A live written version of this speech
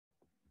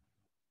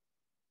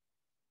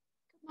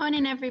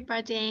Morning,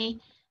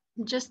 everybody.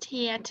 I'm just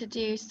here to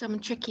do some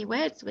tricky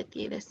words with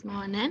you this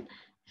morning.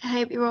 I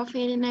hope you're all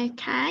feeling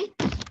okay.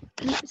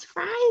 And it's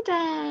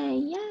Friday,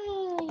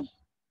 yay!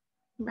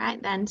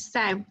 Right then,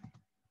 so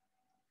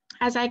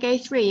as I go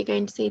through, you're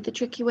going to see the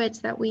tricky words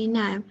that we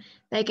know.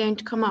 They're going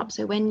to come up.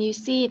 So when you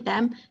see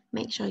them,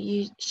 make sure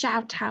you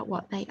shout out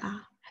what they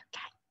are.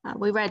 Okay, are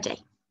we ready?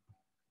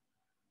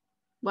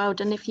 Well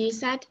done if you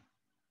said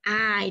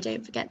I.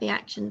 Don't forget the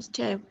actions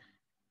too.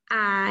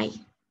 I.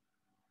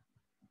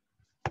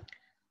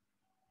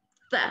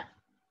 The.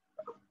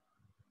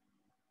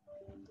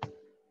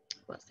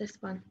 What's this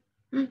one?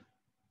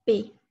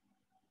 B.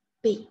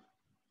 B.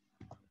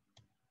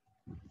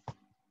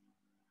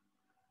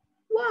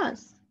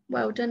 Was.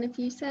 Well done if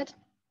you said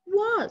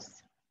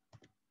was.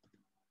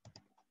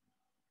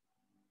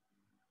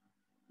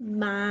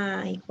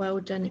 My. Well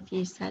done if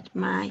you said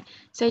my.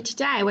 So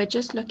today we're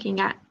just looking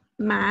at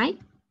my,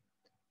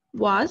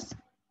 was,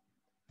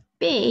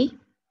 be,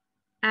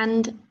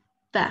 and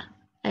the.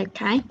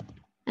 Okay.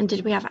 And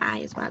did we have I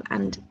as well?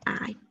 And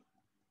I.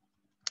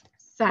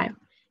 So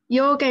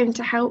you're going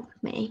to help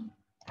me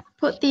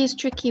put these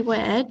tricky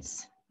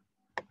words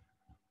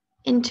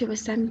into a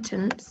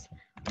sentence.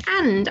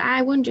 And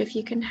I wonder if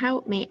you can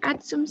help me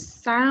add some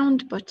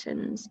sound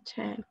buttons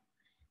too.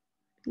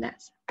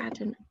 Let's add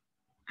an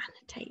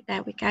annotate.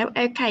 There we go.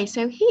 Okay,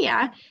 so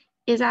here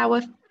is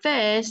our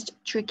first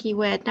tricky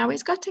word. Now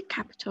it's got a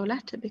capital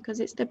letter because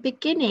it's the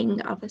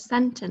beginning of a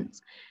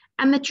sentence.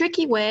 And the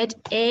tricky word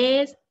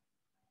is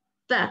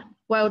the.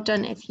 Well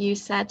done if you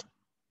said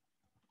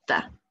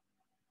the.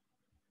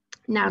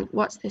 Now,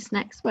 what's this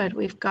next word?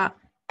 We've got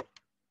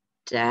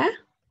de.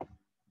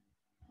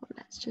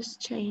 Let's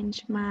just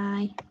change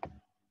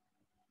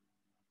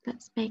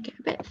let's make it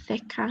a bit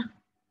thicker.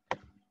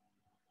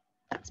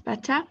 That's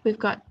better. We've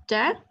got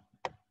de,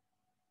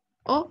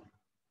 up,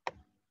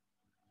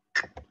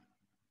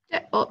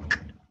 de, uck,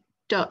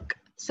 duck.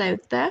 So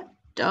the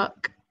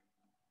duck.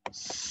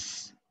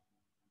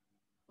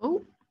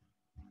 Oh,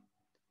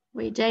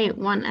 we don't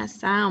want a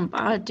sound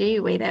bar,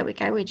 do we? There we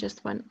go. We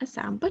just want a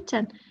sound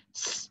button.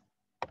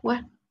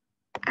 Swam.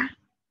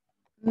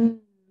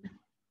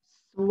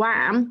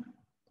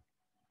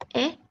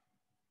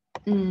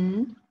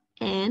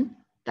 In.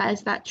 That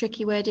is that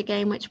tricky word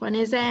again. Which one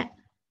is it?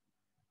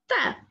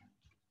 The.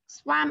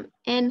 Swam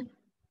in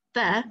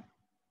the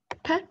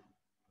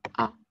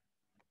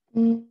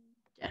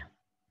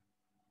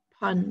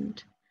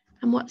pond.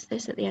 And what's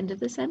this at the end of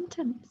the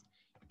sentence?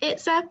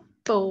 It's a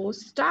full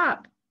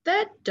stop.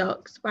 The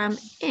duck swam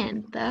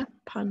in the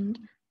pond.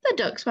 The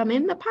duck swam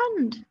in the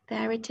pond.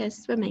 There it is,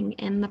 swimming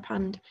in the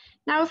pond.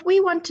 Now, if we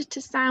wanted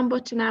to sound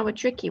button our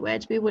tricky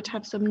words, we would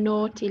have some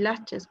naughty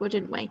letters,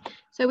 wouldn't we?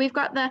 So we've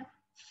got the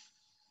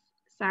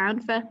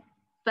sound for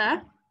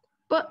the,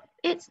 but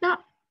it's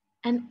not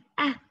an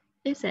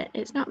is it?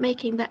 It's not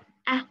making the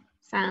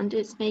sound,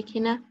 it's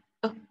making a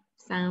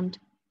sound,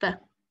 the.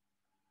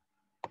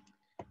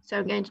 So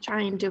I'm going to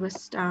try and do a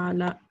star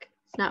look.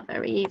 It's not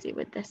very easy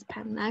with this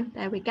pen though.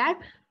 There we go.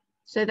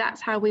 So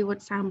that's how we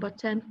would sound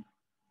button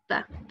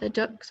the. The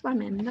duck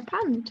swam in the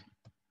pond.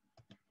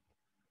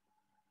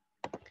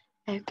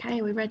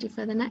 Okay, we're ready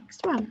for the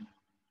next one.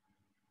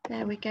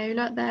 There we go.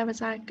 Look, there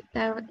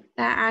are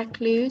our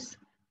clues.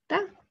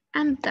 The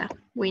and the.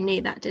 We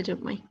knew that,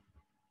 didn't we?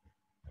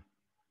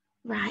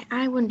 Right,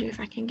 I wonder if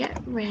I can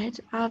get rid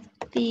of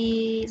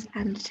these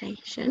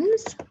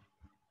annotations.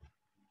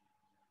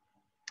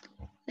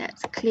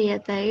 Let's clear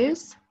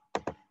those.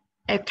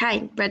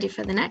 Okay, ready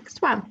for the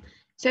next one.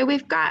 So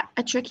we've got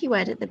a tricky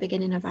word at the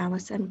beginning of our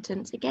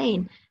sentence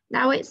again.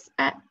 Now it's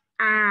I,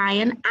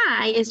 and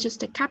I is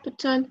just a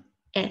capital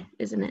I,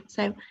 isn't it?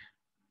 So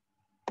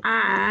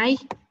I.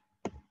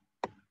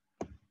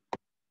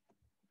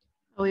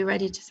 Are we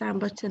ready to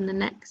sound button the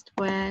next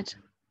word?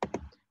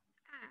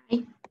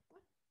 I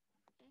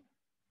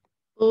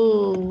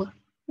will.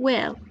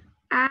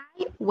 I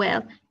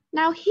will.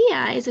 Now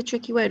here is a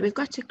tricky word. We've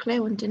got a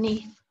clue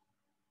underneath.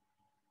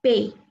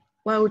 Be.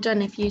 Well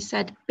done if you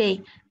said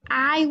be.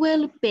 I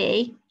will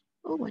be.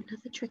 Oh,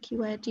 another tricky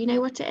word. Do you know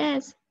what it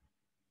is?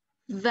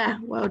 The.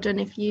 Well done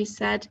if you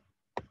said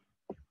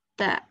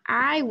the.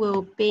 I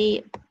will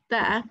be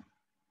the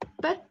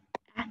best.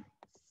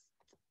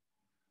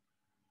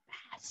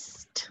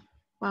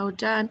 Well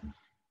done.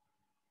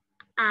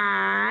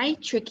 I,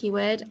 tricky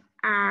word,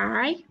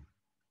 I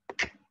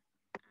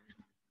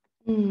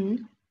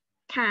can.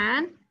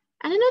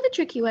 And another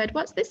tricky word,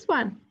 what's this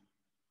one?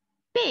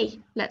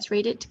 Be. Let's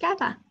read it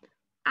together.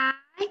 I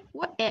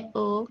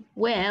will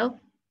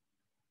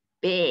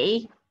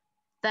be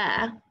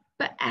the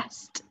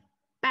best.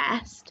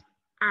 Best.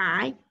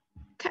 I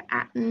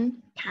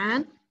can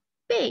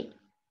be.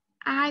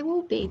 I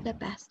will be the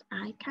best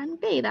I can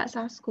be. That's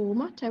our school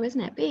motto,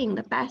 isn't it? Being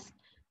the best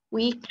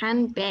we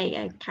can be.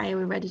 Okay,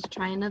 we're ready to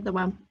try another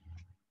one.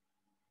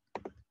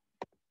 Okay.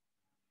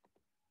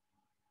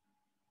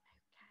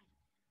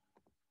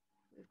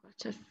 We've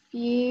got a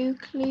few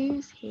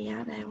clues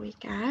here. There we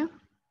go.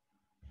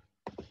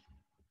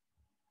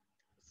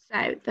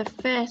 So the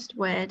first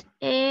word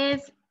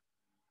is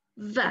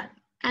the,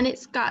 and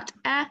it's got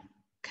a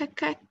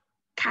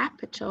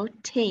capital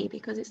T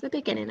because it's the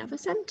beginning of a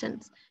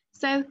sentence.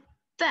 So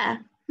the,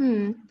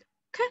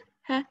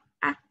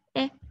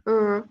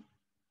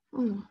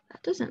 Oh,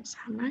 that doesn't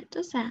sound right,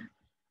 does it?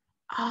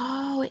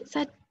 Oh, it's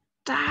a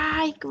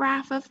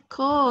digraph, of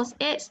course.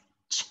 It's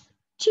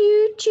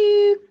choo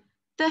choo,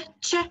 the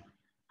ch.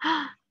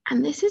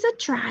 And this is a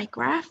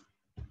trigraph.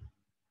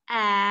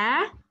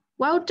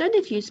 Well done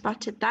if you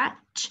spotted that.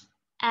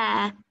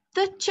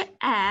 The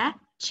chair,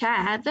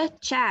 the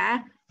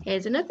chair.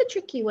 Here's another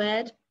tricky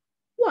word.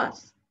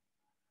 Was.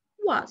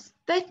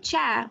 The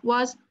chair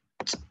was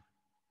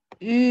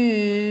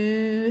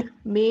ooh,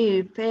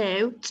 moo,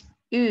 poo,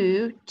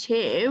 ooh,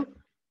 too,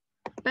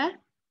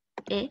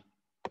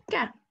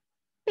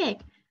 big.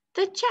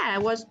 The chair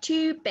was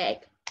too big.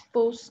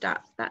 Full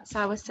stop. That's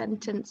our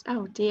sentence.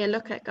 Oh dear,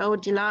 look at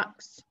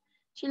Goldilocks.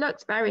 She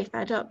looks very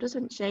fed up,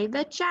 doesn't she?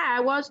 The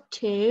chair was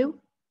too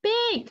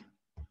big.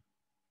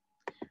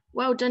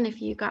 Well done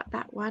if you got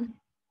that one.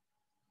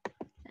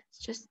 Let's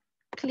just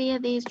clear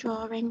these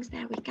drawings.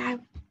 There we go.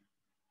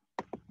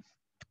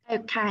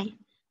 Okay,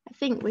 I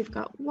think we've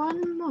got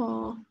one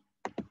more.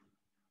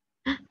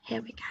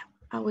 Here we go.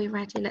 Are we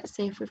ready? Let's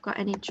see if we've got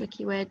any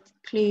tricky word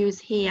clues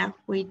here.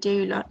 We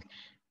do, look.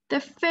 The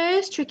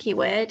first tricky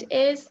word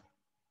is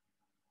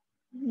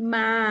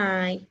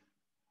my.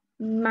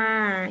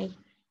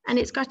 And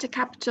it's got a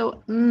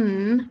capital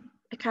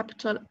a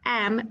capital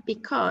M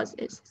because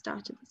it's the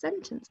start of the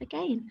sentence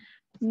again.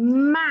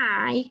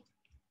 My.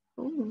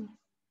 Oh.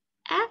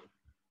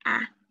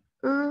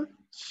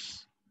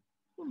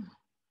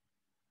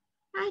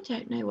 I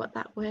don't know what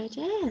that word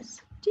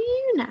is. Do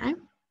you know?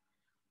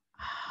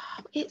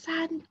 Oh, it's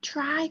a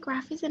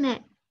trigraph, isn't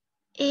it?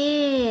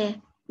 Ear.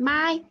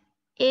 My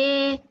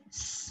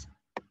is.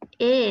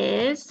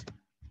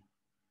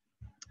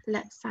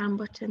 Let's sound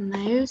button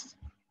those.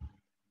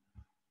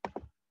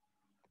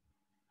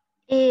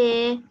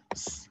 Is.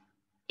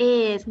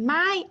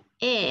 My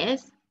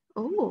ears.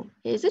 Oh,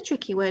 here's a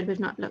tricky word we've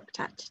not looked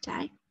at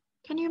today.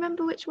 Can you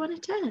remember which one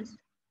it is?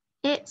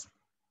 It's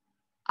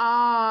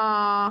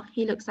ah.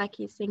 He looks like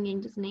he's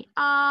singing, doesn't he?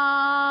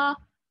 Ah.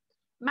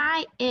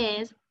 My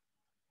ears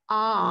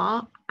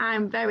are.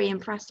 I'm very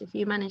impressed if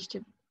you managed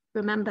to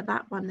remember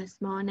that one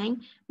this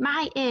morning.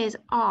 My ears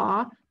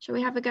are. Shall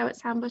we have a go at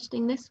sound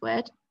buttoning this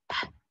word?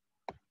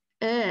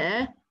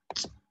 Hurting.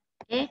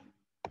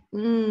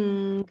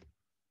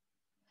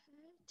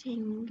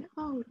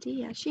 Oh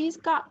dear, she's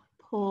got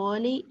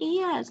poorly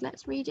ears.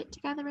 Let's read it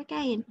together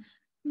again.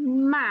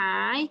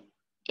 My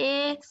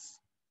ears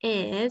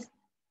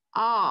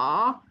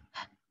are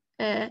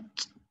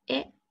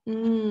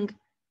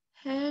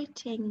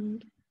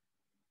hurting.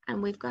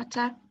 And we've got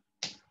a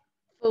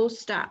full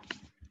stop.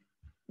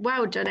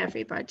 Well done,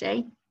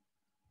 everybody.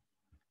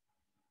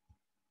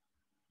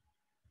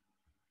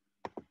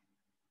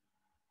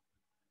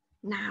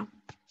 Now,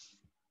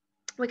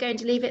 we're going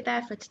to leave it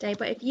there for today,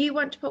 but if you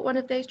want to put one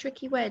of those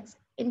tricky words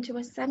into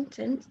a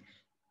sentence,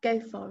 go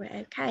for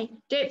it, okay?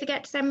 Don't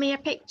forget to send me a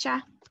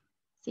picture.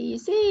 See you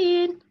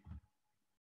soon.